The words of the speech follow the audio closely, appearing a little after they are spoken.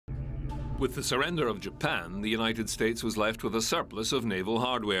With the surrender of Japan, the United States was left with a surplus of naval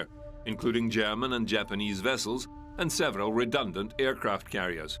hardware, including German and Japanese vessels and several redundant aircraft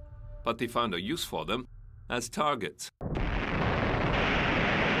carriers. But they found a use for them as targets.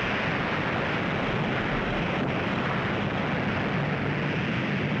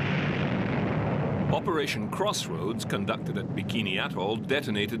 Operation Crossroads, conducted at Bikini Atoll,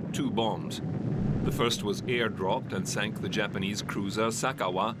 detonated 2 bombs. The first was airdropped and sank the Japanese cruiser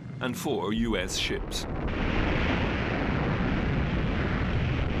Sakawa and 4 US ships.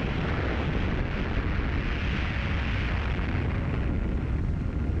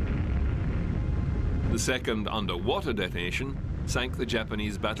 The second underwater detonation sank the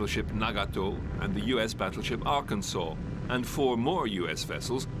Japanese battleship Nagato and the US battleship Arkansas, and 4 more US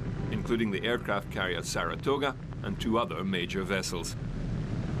vessels, including the aircraft carrier Saratoga and 2 other major vessels.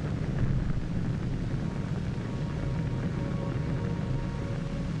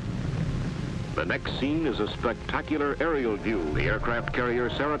 The next scene is a spectacular aerial view. The aircraft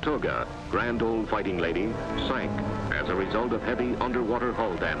carrier Saratoga, grand old fighting lady, sank as a result of heavy underwater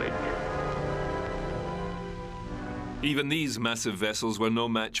hull damage. Even these massive vessels were no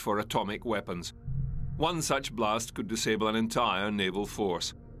match for atomic weapons. One such blast could disable an entire naval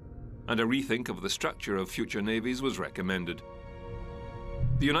force, and a rethink of the structure of future navies was recommended.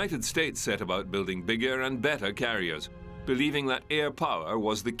 The United States set about building bigger and better carriers, believing that air power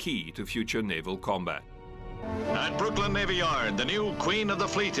was the key to future naval combat. At Brooklyn Navy Yard, the new Queen of the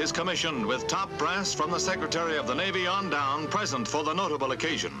Fleet is commissioned, with top brass from the Secretary of the Navy on down present for the notable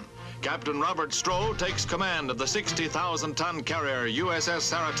occasion. Captain Robert Stroh takes command of the 60,000-ton carrier USS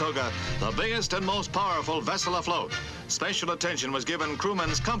Saratoga, the biggest and most powerful vessel afloat. Special attention was given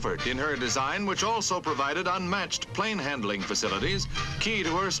crewmen's comfort in her design, which also provided unmatched plane handling facilities, key to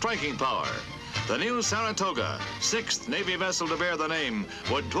her striking power. The new Saratoga, 6th Navy vessel to bear the name,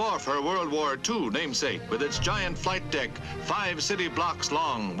 would dwarf her World War II namesake with its giant flight deck, 5 city blocks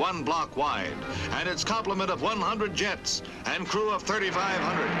long, 1 block wide, and its complement of 100 jets and crew of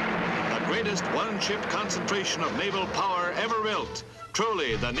 3,500. The greatest one-ship concentration of naval power ever built.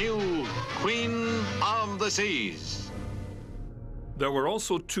 Truly the new Queen of the Seas. There were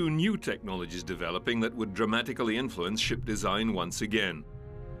also 2 new technologies developing that would dramatically influence ship design once again.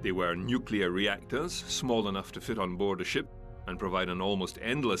 They were nuclear reactors, small enough to fit on board a ship and provide an almost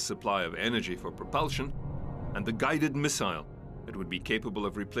endless supply of energy for propulsion, and the guided missile that would be capable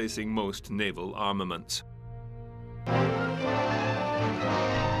of replacing most naval armaments.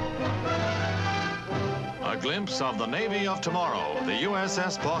 A glimpse of the Navy of tomorrow, the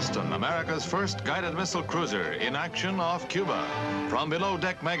USS Boston, America's first guided missile cruiser, in action off Cuba. From below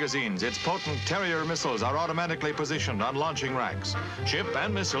deck magazines, its potent Terrier missiles are automatically positioned on launching racks. Ship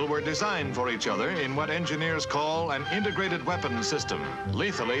and missile were designed for each other in what engineers call an integrated weapons system,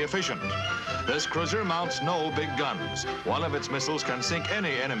 lethally efficient. This cruiser mounts no big guns. One of its missiles can sink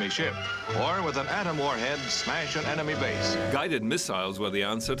any enemy ship, or with an atom warhead, smash an enemy base. Guided missiles were the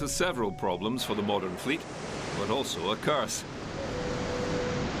answer to several problems for the modern fleet, but also a curse.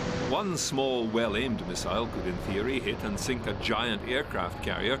 One small, well-aimed missile could in theory hit and sink a giant aircraft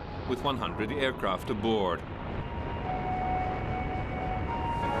carrier with 100 aircraft aboard.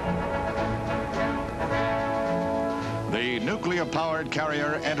 The nuclear-powered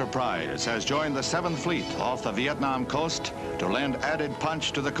carrier Enterprise has joined the 7th Fleet off the Vietnam coast to lend added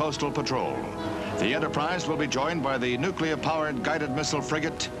punch to the coastal patrol. The Enterprise will be joined by the nuclear-powered guided missile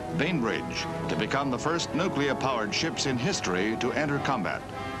frigate Bainbridge to become the first nuclear-powered ships in history to enter combat.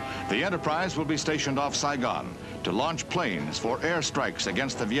 The Enterprise will be stationed off Saigon to launch planes for airstrikes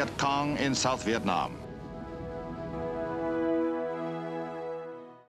against the Viet Cong in South Vietnam.